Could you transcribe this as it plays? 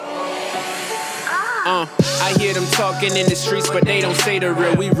I hear them talking in the streets, but they don't say the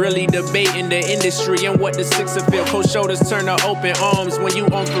real. We really debating the industry and what the sixer feel. Cold shoulders turn to open arms when you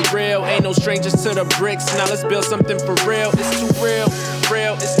on for real. Ain't no strangers to the bricks. Now let's build something for real. It's too real,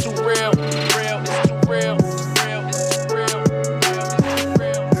 real, it's too real, real, it's too real.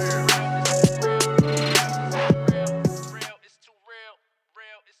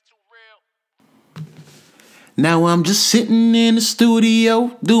 Now I'm just sitting in the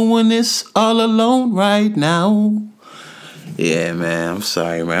studio doing this all alone right now. Yeah, man, I'm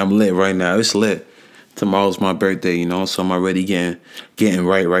sorry, man. I'm lit right now. It's lit. Tomorrow's my birthday, you know, so I'm already getting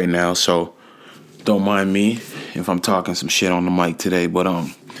right now. So don't mind me if I'm talking some shit on the mic today. But I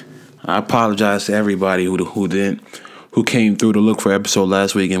apologize to everybody who came through to look for episode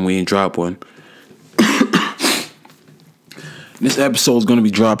last week and we didn't drop one. This episode is going to be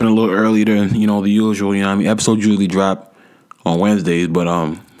dropping a little earlier than, you know, the usual. You know what I mean? Episodes usually drop on Wednesdays, but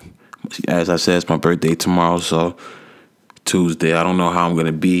as I said, it's my birthday tomorrow, so Tuesday. I don't know how I'm going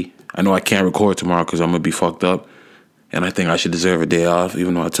to be. I know I can't record tomorrow because I'm going to be fucked up, and I think I should deserve a day off,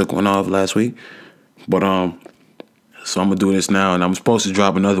 even though I took one off last week. But so I'm going to do this now, and I'm supposed to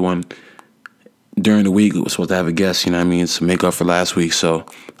drop another one during the week. I was supposed to have a guest, you know what I mean, to make up for last week, so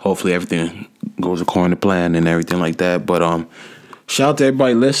hopefully everything goes according to plan and everything like that. But shout out to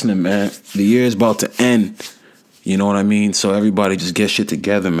everybody listening, man. The year is about to end. You know what I mean? So everybody just get shit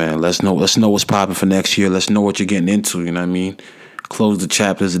together, man. Let's know what's popping for next year. Let's know what you're getting into, you know what I mean? Close the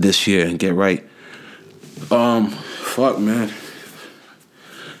chapters of this year and get right. Fuck, man.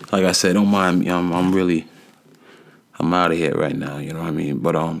 Like I said, don't mind me. I'm out of here right now, you know what I mean?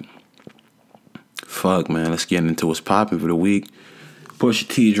 But fuck, man. Let's get into what's popping for the week. Pusha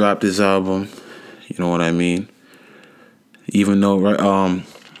T dropped his album. You know what I mean? Even though,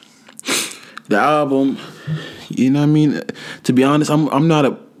 the album, you know what I mean? To be honest, I'm not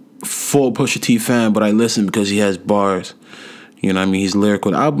a full Pusha T fan, but I listen because he has bars. You know what I mean? He's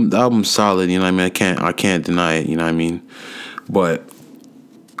lyrical. The album's solid, you know what I mean? I can't deny it, you know what I mean? But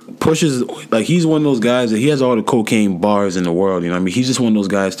Pusha's, like, he's one of those guys that he has all the cocaine bars in the world, you know what I mean? He's just one of those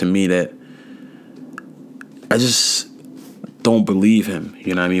guys to me that I just don't believe him,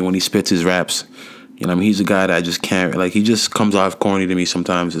 you know what I mean, when he spits his raps. You know what I mean? He's a guy that I just can't, like, he just comes off corny to me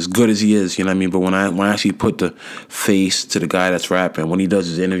sometimes, as good as he is, you know what I mean? But when I actually put the face to the guy that's rapping, when he does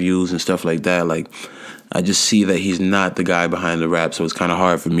his interviews and stuff like that, like, I just see that he's not the guy behind the rap, so it's kind of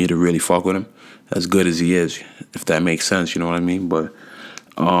hard for me to really fuck with him, as good as he is, if that makes sense, you know what I mean? But,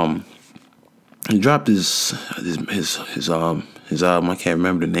 he dropped his album, I can't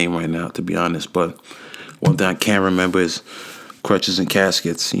remember the name right now, to be honest, but one thing I can't remember is Crutches and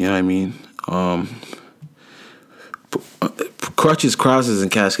Caskets, you know what I mean? Crutches, Crosses, and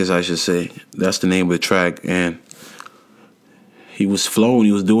Caskets, I should say. That's the name of the track. And he was flowing.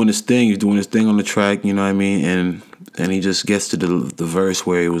 He was doing his thing. He was doing his thing on the track, you know what I mean? And he just gets to the verse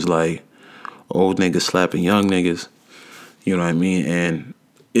where he was like, old niggas slapping young niggas, you know what I mean? And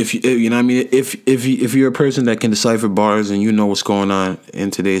if you know what I mean, if you're a person that can decipher bars and you know what's going on in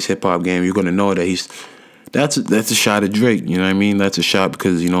today's hip hop game, you're gonna know that that's a shot at Drake, you know what I mean? That's a shot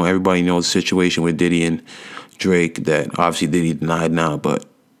because, you know, everybody knows the situation with Diddy and Drake that obviously Diddy denied now, but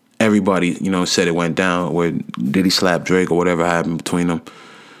everybody, you know, said it went down where Diddy slapped Drake or whatever happened between them.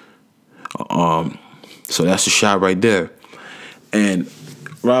 So that's a shot right there. And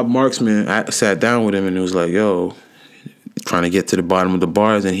Rob Marksman, I sat down with him and it was like, yo, trying to get to the bottom of the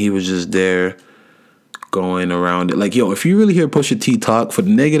bars, and he was just there going around it. Like, yo, if you really hear Pusha T talk, for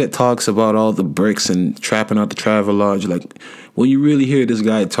the nigga that talks about all the bricks and trapping out the Travelodge, like, when you really hear this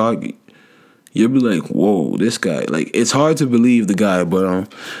guy talk, you'll be like, whoa, this guy. Like, it's hard to believe the guy,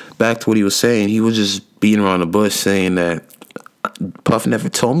 but back to what he was saying, he was just beating around the bush saying that Puff never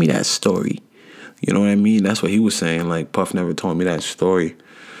told me that story. You know what I mean? That's what he was saying, like, Puff never told me that story.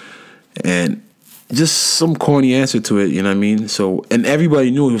 And just some corny answer to it, you know what I mean? So, and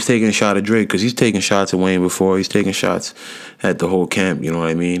everybody knew he was taking a shot at Drake because he's taking shots at Wayne before. He's taking shots at the whole camp, you know what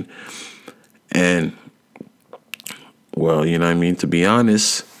I mean? And, well, you know what I mean? To be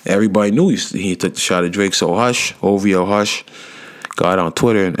honest, everybody knew he took the shot at Drake. So Hush, OVO Hush, got on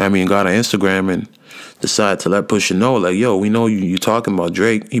Instagram and decided to let Pusha know, like, yo, we know you talking about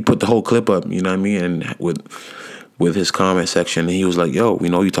Drake. He put the whole clip up, you know what I mean? And with his comment section, and he was like, yo, we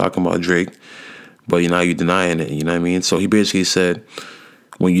know you talking about Drake, but you're denying it, you know what I mean? So he basically said,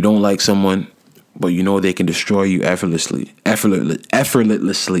 when you don't like someone, but you know they can destroy you effortlessly.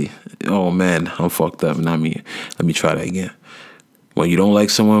 Oh, man, I'm fucked up. Not me. Let me try that again. When you don't like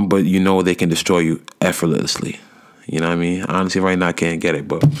someone, but you know they can destroy you effortlessly. You know what I mean? Honestly, right now I can't get it,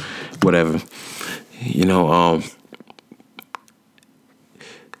 but whatever. You know,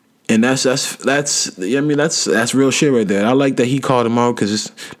 And that's I mean that's real shit right there. I like that he called him out because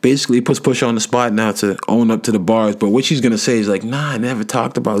it's basically he puts Pusha on the spot now to own up to the bars. But what she's gonna say is like, nah, I never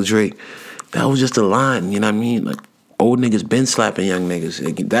talked about Drake. That was just a line, you know what I mean? Like old niggas been slapping young niggas.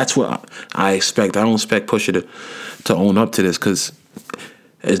 Like, that's what I expect. I don't expect Pusha to own up to this because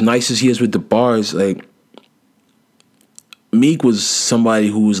as nice as he is with the bars, like Meek was somebody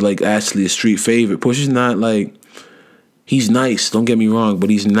who was like actually a street favorite. Pusha's not like. He's nice, don't get me wrong, but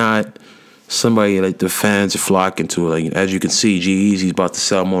he's not somebody like the fans are flocking to. Like as you can see, G-Eazy's about to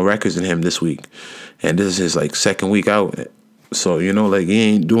sell more records than him this week, and this is his like second week out. So you know, like he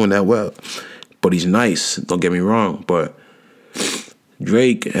ain't doing that well, but he's nice. Don't get me wrong, but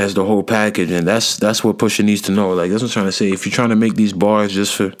Drake has the whole package, and that's what Pusha needs to know. Like that's what I'm trying to say. If you're trying to make these bars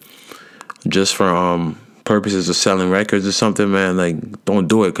just for purposes of selling records or something, man, like don't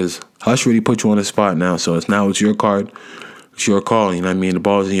do it because Hush really put you on the spot now. So it's your card, it's your call. You know what I mean? The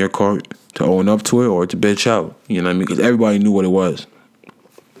ball's in your court to own up to it or to bitch out. You know what I mean? Because everybody knew what it was.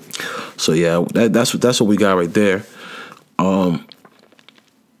 So yeah, that's what we got right there.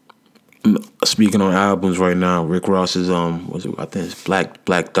 Speaking on albums right now, Rick Ross's I think it's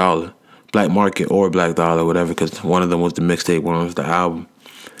Black Dollar, Black Market or Black Dollar, whatever. Because one of them was the mixtape, one was the album.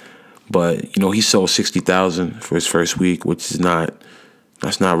 But you know he sold 60,000 for his first week, which is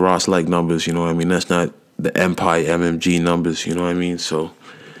that's not Ross like numbers. You know what I mean? That's not the Empire MMG numbers. You know what I mean? So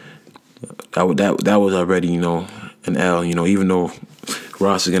that was already an L. Even though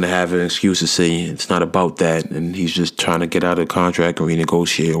Ross is gonna have an excuse to say it's not about that, and he's just trying to get out of the contract or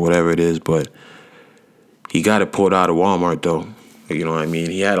renegotiate or whatever it is. But he got it pulled out of Walmart though. You know what I mean?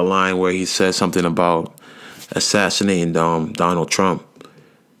 He had a line where he said something about assassinating Donald Trump.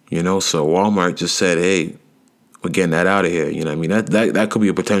 So Walmart just said, "Hey, we're getting that out of here." You know what I mean? That could be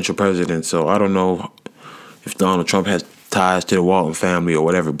a potential president. So I don't know if Donald Trump has ties to the Walton family or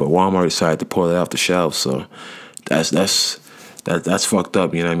whatever, but Walmart decided to pull it off the shelves. So that's fucked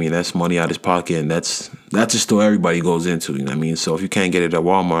up. You know what I mean? That's money out of his pocket, and that's a store everybody goes into. You know what I mean? So if you can't get it at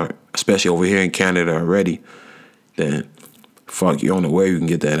Walmart, especially over here in Canada already, then fuck, you don't know where you can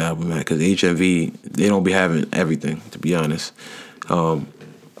get that album at because HMV, they don't be having everything, to be honest.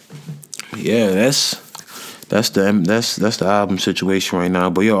 Yeah, that's the album situation right now.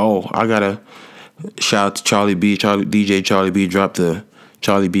 But I gotta shout out to Charlie B. DJ Charlie B dropped the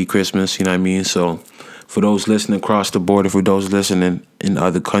Charlie B Christmas. You know what I mean? So for those listening across the border, for those listening in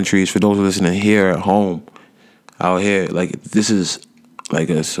other countries, for those listening here at home, out here, like this is like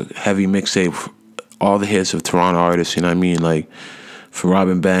a heavy mixtape. All the hits of Toronto artists. You know what I mean? Like from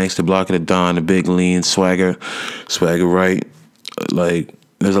Robin Banks to Block of the Dawn, the Big Lean, Swagger Right, like.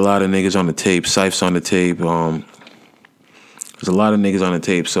 There's a lot of niggas on the tape. Sife's on the tape. There's a lot of niggas on the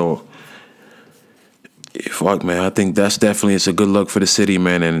tape. So, fuck, man. I think it's a good look for the city,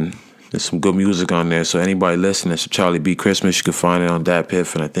 man. And there's some good music on there. So anybody listening to Charlie B Christmas, you can find it on Dat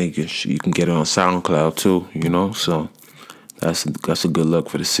Piff, and I think you can get it on SoundCloud too. So that's a good look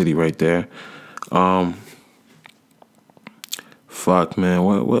for the city right there. Fuck, man.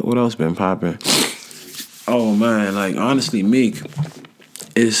 What else been popping? Oh man, like honestly, Meek.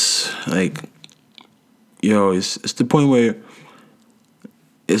 It's like, it's the point where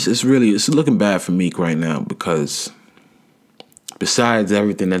it's looking bad for Meek right now because besides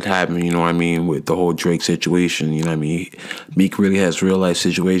everything that happened, you know what I mean, with the whole Drake situation, you know what I mean, Meek really has real life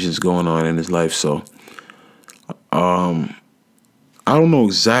situations going on in his life. So, I don't know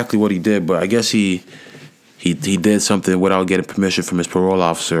exactly what he did, but I guess he did something without getting permission from his parole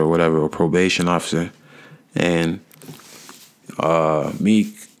officer or whatever, or probation officer, and.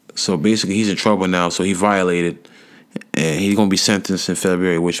 Meek, so basically he's in trouble now, so he violated, and he's gonna be sentenced in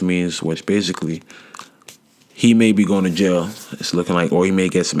February, which basically he may be going to jail. It's looking like, or he may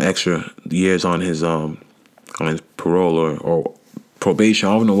get some extra years on his parole or probation.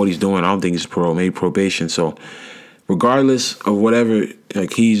 I don't know what he's doing. I don't think it's parole, maybe probation. So regardless of whatever,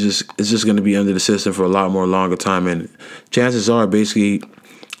 like it's just gonna be under the system for a lot more longer time, and chances are basically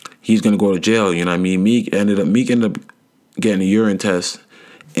he's gonna go to jail. You know what I mean? Meek ended up getting a urine test,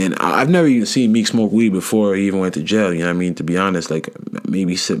 and I've never even seen Meek smoke weed before he even went to jail. You know what I mean? To be honest, like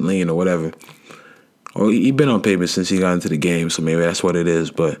maybe sip lean or whatever. Or he been on paper since he got into the game, so maybe that's what it is.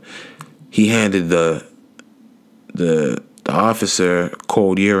 But he handed the officer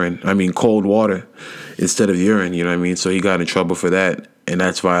cold water instead of urine. You know what I mean? So he got in trouble for that, and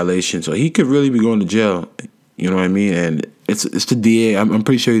that's violation. So he could really be going to jail. You know what I mean? And it's the DA. I'm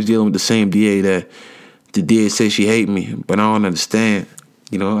pretty sure he's dealing with the same DA that. The DA says she hate me, but I don't understand.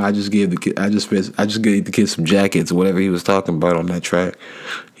 I just gave the kid some jackets or whatever he was talking about on that track.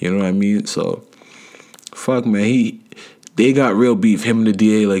 You know what I mean? So, fuck, man. they got real beef. Him and the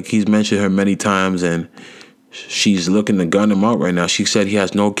DA, like he's mentioned her many times, and she's looking to gun him out right now. She said he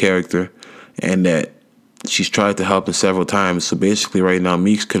has no character, and that she's tried to help him several times. So basically, right now,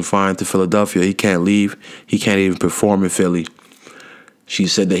 Meek's confined to Philadelphia. He can't leave. He can't even perform in Philly. She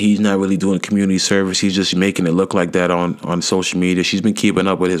said that he's not really doing community service. He's just making it look like that on social media. She's been keeping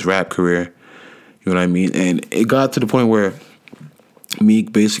up with his rap career. You know what I mean? And it got to the point where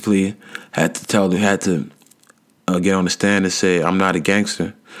Meek basically had to get on the stand and say, "I'm not a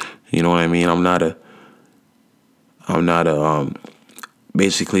gangster." You know what I mean? I'm not a.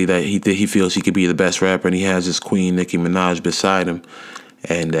 Basically, that he feels he could be the best rapper, and he has his queen Nicki Minaj beside him,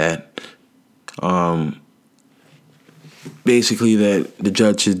 and that basically that the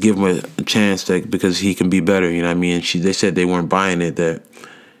judge should give him a chance because he can be better. You know what I mean? And they said they weren't buying it. That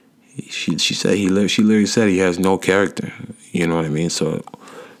she literally said he has no character. You know what I mean? So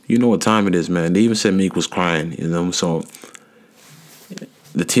you know what time it is, man. They even said Meek was crying. You know, so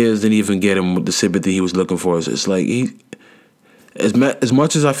the tears didn't even get him the sympathy he was looking for. It's like as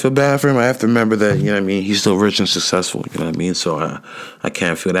much as I feel bad for him, I have to remember that, you know what I mean, he's still rich and successful, you know what I mean? So I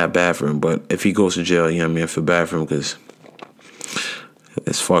can't feel that bad for him. But if he goes to jail, you know what I mean, I feel bad for him because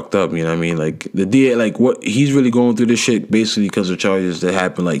it's fucked up, you know what I mean? Like, the DA, like, what he's really going through this shit basically because of charges that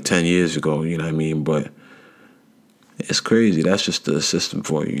happened like 10 years ago, you know what I mean? But it's crazy. That's just the system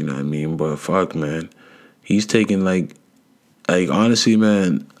for you, you know what I mean? But fuck, man. He's taking, like honestly,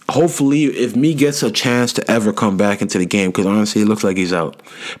 man, hopefully, if me gets a chance to ever come back into the game, because honestly, it looks like he's out.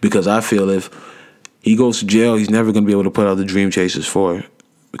 Because I feel if he goes to jail, he's never going to be able to put out the Dream Chasers 4.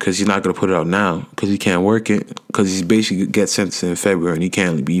 Because he's not going to put it out now. Because he can't work it. Because he's basically gets sentenced in February, and he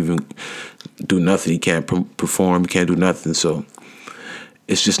can't even do nothing. He can't perform. He can't do nothing. So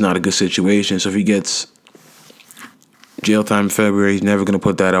it's just not a good situation. So if he gets jail time in February, he's never going to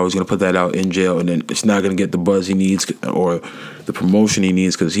put that out. He's going to put that out in jail, and then it's not going to get the buzz he needs or the promotion he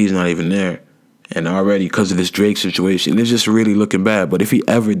needs because he's not even there. And already, because of this Drake situation, it's just really looking bad. But if he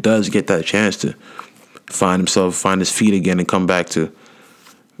ever does get that chance to find his feet again and come back to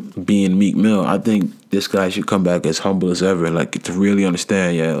being Meek Mill, I think this guy should come back as humble as ever and, like, to really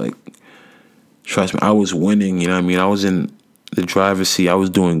understand, yeah, like, trust me, I was winning, you know what I mean? I was in the driver's seat. I was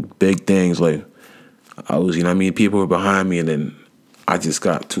doing big things, like, I was, you know what I mean? People were behind me, and then I just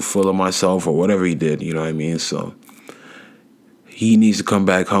got too full of myself or whatever he did, you know what I mean? So he needs to come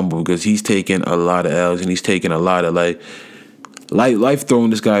back humble because he's taking a lot of L's and he's taking a lot of, like, life throwing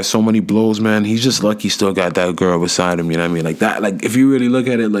this guy so many blows, man. He's just lucky he still got that girl beside him, you know what I mean? Like, that, like, if you really look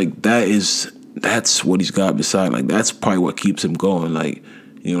at it, like, that's what he's got beside. Like, that's probably what keeps him going, like,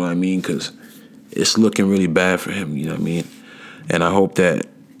 you know what I mean? Because it's looking really bad for him, you know what I mean? And I hope that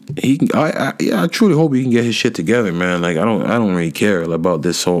he can. I truly hope he can get his shit together, man. Like, I don't really care about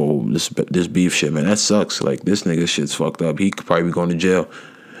this whole this beef shit, man. That sucks. Like, this nigga shit's fucked up. He could probably be going to jail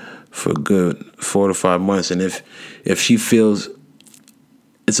for a good 4 to 5 months. And if she feels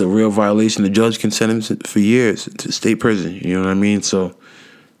it's a real violation, the judge can send him for years to state prison. You know what I mean? So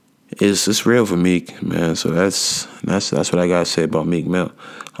it's real for Meek, man. So that's what I gotta say about Meek Mill.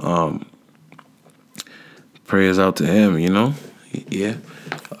 Prayers out to him, you know? Yeah.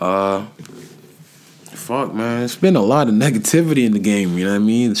 Fuck, man. It's been a lot of negativity in the game, you know what I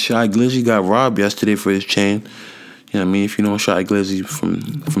mean? Shy Glizzy got robbed yesterday for his chain. You know what I mean? If you know Shy Glizzy from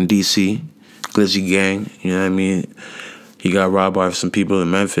DC, Glizzy Gang, you know what I mean? He got robbed by some people in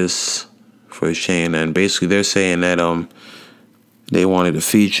Memphis for his chain, and basically they're saying that they wanted a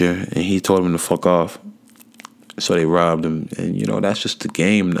feature, and he told them to fuck off. So they robbed him, and you know, that's just the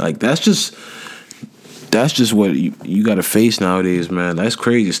game. Like, that's just what you got to face nowadays, man. That's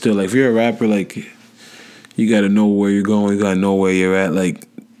crazy. Still, like, if you're a rapper, like, you got to know where you're going. You got to know where you're at. Like,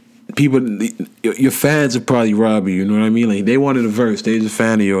 people, your fans are probably robbing you. You know what I mean? Like, they wanted a verse. They just a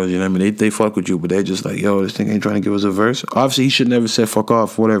fan of yours. You know what I mean? They fuck with you, but they just like, yo, this thing ain't trying to give us a verse. Obviously, he should never say fuck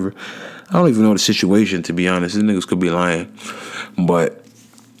off, whatever. I don't even know the situation, to be honest. These niggas could be lying, but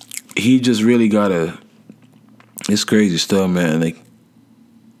he just really gotta. It's crazy stuff, man. Like,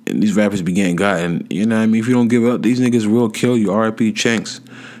 and these rappers be getting got, and you know what I mean? If you don't give up, these niggas will kill you. R.I.P. Chinks.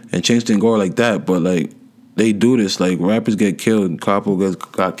 And Chinks didn't go like that, but, like, they do this. Like, rappers get killed. Capo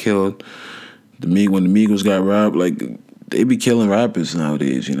got killed. When the Migos got robbed, like, they be killing rappers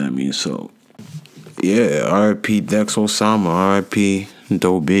nowadays, you know what I mean? So, yeah, R.I.P. Dex Osama, R.I.P.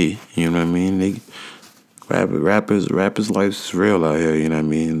 Doe B, you know what I mean? Rappers' life's real out here, you know what I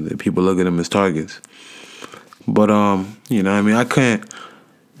mean? The people look at them as targets. But, you know what I mean? I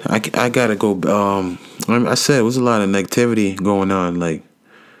gotta go. I said it was a lot of negativity going on. Like,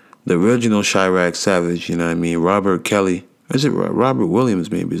 the original Chiraq Savage, you know what I mean? Robert Kelly. Is it Robert Williams,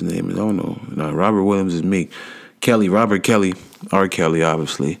 maybe his name is? I don't know. No, Robert Williams is Meek. Robert Kelly, R. Kelly,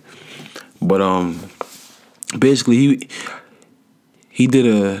 obviously. But basically he did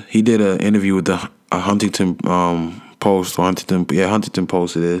a interview with the Huntington Post, or Huntington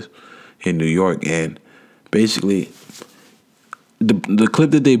Post it is, in New York, and basically the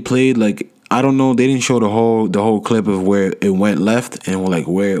clip that they played, like, I don't know, they didn't show the whole clip of where it went left and like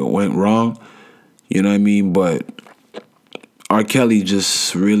where it went wrong. You know what I mean? But R. Kelly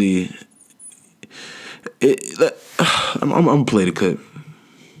just really, I'm gonna play the clip.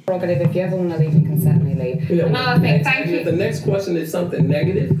 Prerogative. If you ever want to leave, you can certainly leave. Yeah, Another thing, thank you. If the next question is something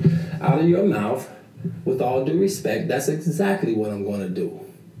negative out of your mouth, with all due respect, that's exactly what I'm going to do.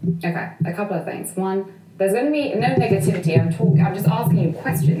 Okay, a couple of things. One, there's going to be no negativity. I'm just asking you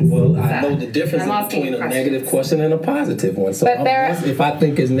questions. Well, I know the difference between a negative question and a positive one. So if I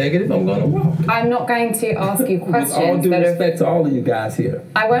think it's negative, I'm going to walk. I'm not going to ask you questions. With all due respect to all of you guys here.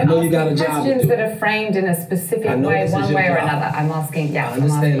 I won't ask you questions that are framed in a specific way, one way or another. I'm asking, I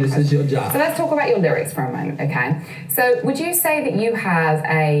understand this is your job. So let's talk about your lyrics for a moment, okay? So would you say that you have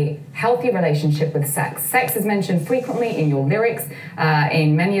a healthy relationship with sex? Sex is mentioned frequently in your lyrics.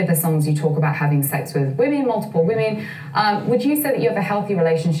 In many of the songs you talk about having sex with women, multiple women. Would you say that you have a healthy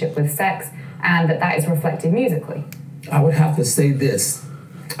relationship with sex and that is reflected musically? I would have to say this.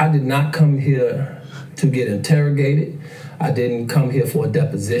 I did not come here to get interrogated. I didn't come here for a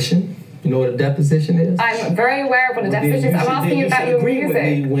deposition. You know what a deposition is? I'm very aware of what a deposition is. I'm asking you about your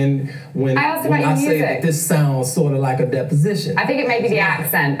music. When I say that this sounds sort of like a deposition. I think it may be the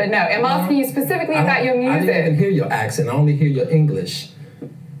accent, but no, I'm asking you specifically about your music. I didn't even hear your accent. I only hear your English.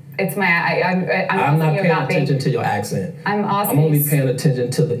 It's my. I'm not paying attention to your accent. I'm only paying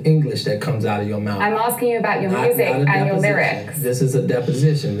attention to the English that comes out of your mouth. I'm asking you about your music and your lyrics. This is a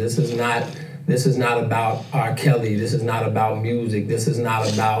deposition. This is not about R. Kelly. This is not about music. This is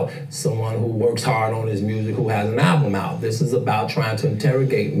not about someone who works hard on his music, who has an album out. This is about trying to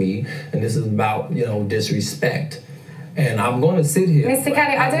interrogate me, and this is about, disrespect. And I'm going to sit here. Mr.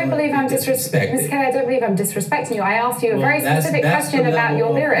 Kelly, I don't believe I'm disrespecting. Mr. Kelly, I don't believe I'm disrespecting you. I asked you a very specific question about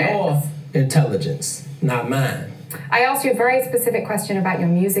your lyrics. Your intelligence, not mine. I asked you a very specific question about your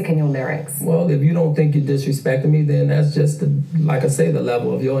music and your lyrics. Well, if you don't think you're disrespecting me, then that's just, like I say, the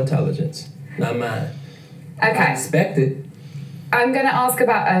level of your intelligence, not mine. Okay. I respect it. I'm going to ask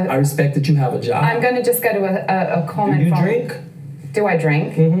about I respect that you have a job. I'm going to just go to a comment. Do you drink? Do I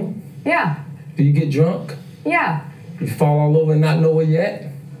drink? Mm-hmm. Yeah. Do you get drunk? Yeah. You fall all over and not know it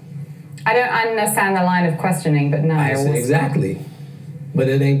yet? I don't understand the line of questioning, but no. Exactly. But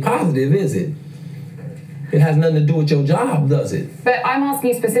it ain't positive, is it? It has nothing to do with your job, does it? But I'm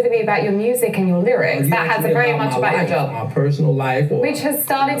asking you specifically about your music and your lyrics. That has very much about your job. My personal life. Which has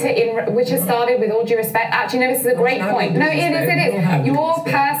started with all due respect. Actually, no, this is a great point. No, it is.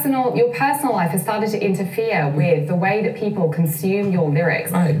 Your personal life has started to interfere with the way that people consume your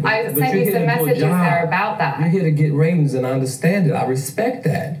lyrics. Right, I sent you some messages there about that. You're here to get ratings, and I understand it. I respect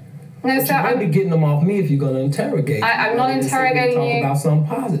that. No, but you're be getting them off me if you're going to interrogate. I'm not interrogating you. Talk about something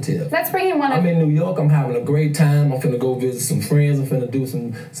positive. Let's bring in one. I'm in New York. I'm having a great time. I'm finna go visit some friends. I'm finna do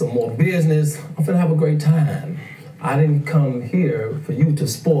some more business. I'm finna have a great time. I didn't come here for you to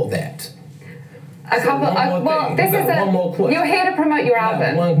spoil that. One more question. You're here to promote your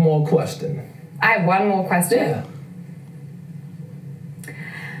album. One more question. I have one more question. Yeah.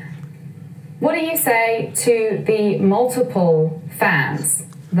 What do you say to the multiple fans?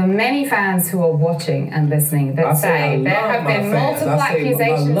 The many fans who are watching and listening that say there have been multiple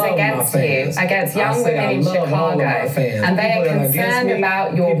accusations against you, against young women in Chicago, and they are concerned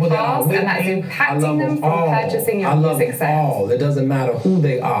about your past and that's impacting them from purchasing your music sales. All. It doesn't matter who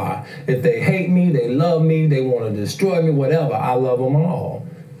they are. If they hate me, they love me, they want to destroy me, whatever, I love them all.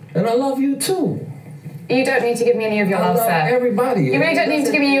 And I love you too. You don't need to give me any of your love, sir. Everybody. You really don't need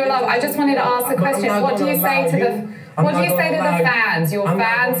to give me your love. I just wanted to ask the question. What do you say to the... What do you say to the fans, your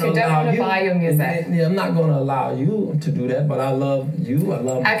fans who don't want to buy your music? Yeah, I'm not going to allow you to do that, but I love you. I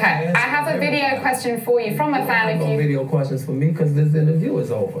love. Okay, I have a video question for you from a fan. No video questions for me because this interview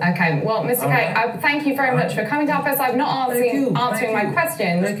is over. Okay, well, Mr. K, thank you very much for coming to our first live. Not answering my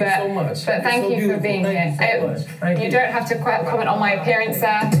questions, thank you so much. But thank you for being here. You don't have to comment on my appearance,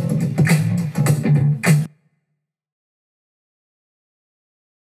 sir.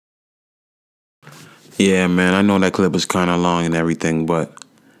 Yeah, man, I know that clip was kind of long and everything, but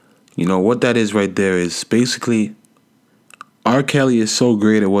you know what that is right there is basically R. Kelly is so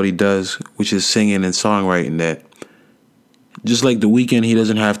great at what he does, which is singing and songwriting, that just like The Weeknd, he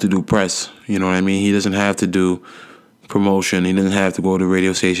doesn't have to do press. You know what I mean? He doesn't have to do promotion. He doesn't have to go to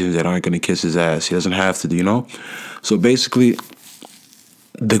radio stations that aren't going to kiss his ass. He doesn't have to do, So basically,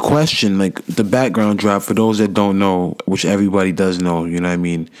 the question, like the background drop for those that don't know, which everybody does know, you know what I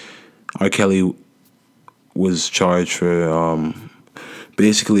mean? R. Kelly was charged for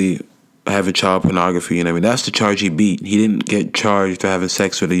basically having child pornography, you know what I mean? That's the charge he beat. He didn't get charged for having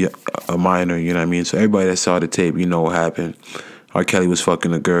sex with a minor, you know what I mean? So everybody that saw the tape, you know what happened. R. Kelly was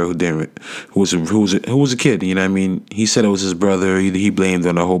fucking a girl who was a kid, you know what I mean? He said it was his brother. He blamed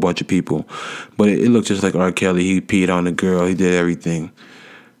on a whole bunch of people. But it looked just like R. Kelly. He peed on the girl. He did everything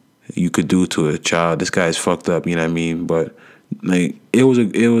you could do to a child. This guy's fucked up, you know what I mean? But like it was a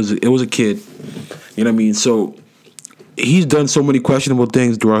kid, you know what I mean? So he's done so many questionable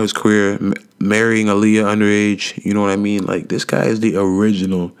things throughout his career, marrying Aaliyah underage, you know what I mean? Like this guy is the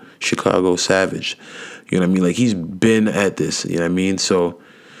original Chicago Savage. You know what I mean? Like he's been at this, you know what I mean? So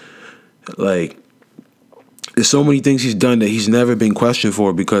like there's so many things he's done that he's never been questioned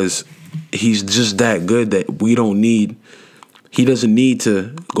for because he's just that good that he doesn't need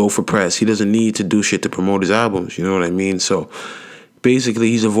to go for press. He doesn't need to do shit to promote his albums. You know what I mean? So basically,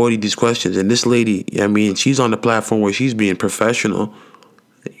 he's avoiding these questions. And this lady, I mean, she's on the platform where she's being professional.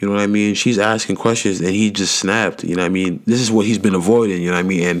 You know what I mean? She's asking questions and he just snapped. You know what I mean? This is what he's been avoiding. You know what I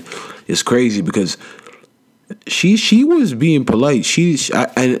mean? And it's crazy because she was being polite.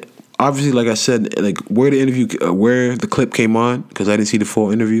 And obviously, like I said, like where the clip came on, because I didn't see the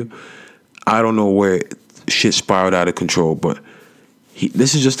full interview. I don't know where shit spiraled out of control, but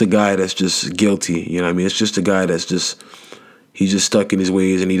this is just a guy that's just guilty, you know what I mean? It's just a guy that's he's just stuck in his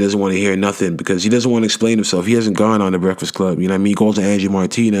ways and he doesn't want to hear nothing because he doesn't want to explain himself. He hasn't gone on the Breakfast Club, you know what I mean? He goes to Angie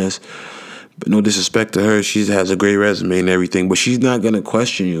Martinez, but no disrespect to her, she has a great resume and everything, but she's not going to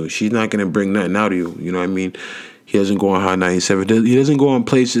question you. She's not going to bring nothing out of you, you know what I mean? He doesn't go on Hot 97. He doesn't go on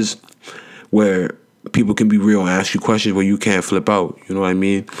places where people can be real and ask you questions where you can't flip out, you know what I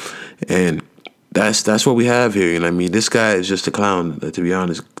mean? And that's what we have here, you know what I mean? This guy is just a clown, to be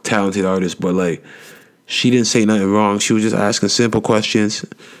honest. Talented artist, but like, she didn't say nothing wrong. She was just asking simple questions.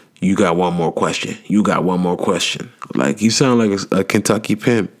 You got one more question. You got one more question. Like, you sound like a Kentucky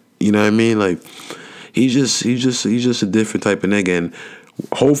pimp, you know what I mean? Like, he's just a different type of nigga, and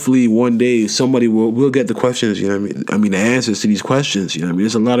hopefully one day somebody will get the questions, you know what I mean? I mean, the answers to these questions, you know what I mean?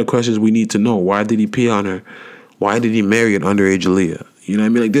 There's a lot of questions we need to know. Why did he pee on her? Why did he marry an underage Aaliyah? You know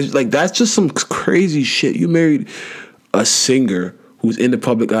what I mean? Like that's just some crazy shit. You married a singer who's in the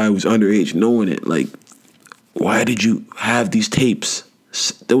public eye, who's underage, knowing it. Like, why did you have these tapes?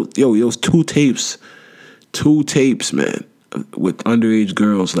 Yo, it was two tapes, man, with underage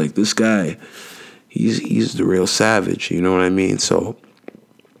girls. Like this guy, he's the real savage. You know what I mean? So,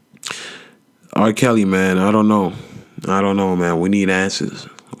 R. Kelly, man, I don't know, man. We need answers.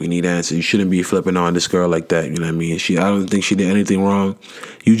 You shouldn't be flipping on this girl like that. You know what I mean? I don't think she did anything wrong.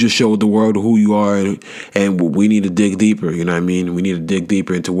 You just showed the world who you are, and we need to dig deeper. You know what I mean? We need to dig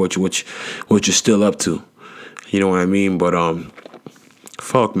deeper into what you're still up to. You know what I mean? But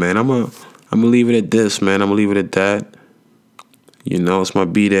fuck, man. I'm gonna leave it at this, man. I'm gonna leave it at that. You know, it's my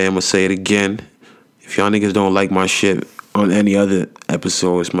B-Day. I'm gonna say it again. If y'all niggas don't like my shit on any other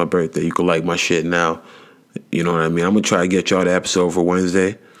episode, it's my birthday. You can like my shit now. You know what I mean? I'm gonna try to get y'all the episode for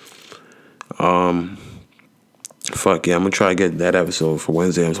Wednesday. Fuck yeah, I'm gonna try to get that episode for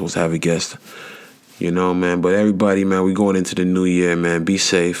Wednesday. I'm supposed to have a guest. You know, man. But everybody, man, we going into the new year, man. Be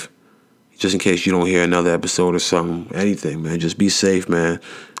safe. Just in case you don't hear another episode or something, anything, man. Just be safe, man.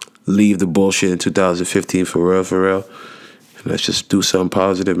 Leave the bullshit in 2015 for real. And let's just do something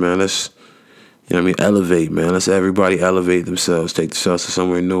positive, man. Let's, you know what I mean, elevate, man. Let's everybody elevate themselves, take themselves to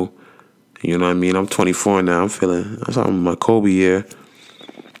somewhere new. You know what I mean? I'm 24 now. That's my Kobe year.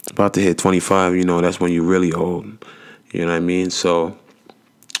 About to hit 25, you know, that's when you're really old. You know what I mean? So,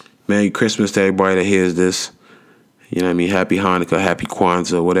 Merry Christmas to everybody that hears this. You know what I mean? Happy Hanukkah, Happy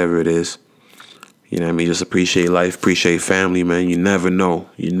Kwanzaa, whatever it is. You know what I mean? Just appreciate life, appreciate family, man. You never know.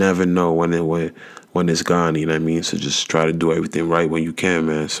 When it's gone, you know what I mean? So just try to do everything right when you can,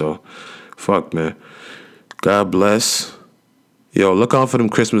 man. So, fuck, man. God bless. Yo, look out for them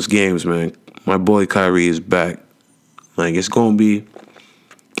Christmas games, man. My boy Kyrie is back. Like, it's going to be,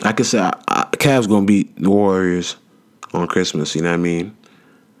 I could say, Cavs going to beat the Warriors on Christmas, you know what I mean?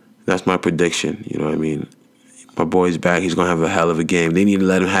 That's my prediction, you know what I mean? My boy's back. He's going to have a hell of a game. They need to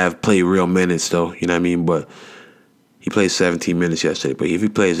let him play real minutes, though, you know what I mean? But he played 17 minutes yesterday. But if he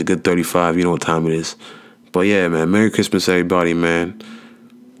plays a good 35, you know what time it is. But, yeah, man, Merry Christmas, everybody, man.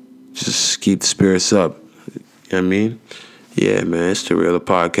 Just keep the spirits up, you know what I mean? Yeah, man, it's the Realer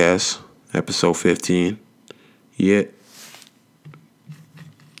Podcast, episode 15. Yeah.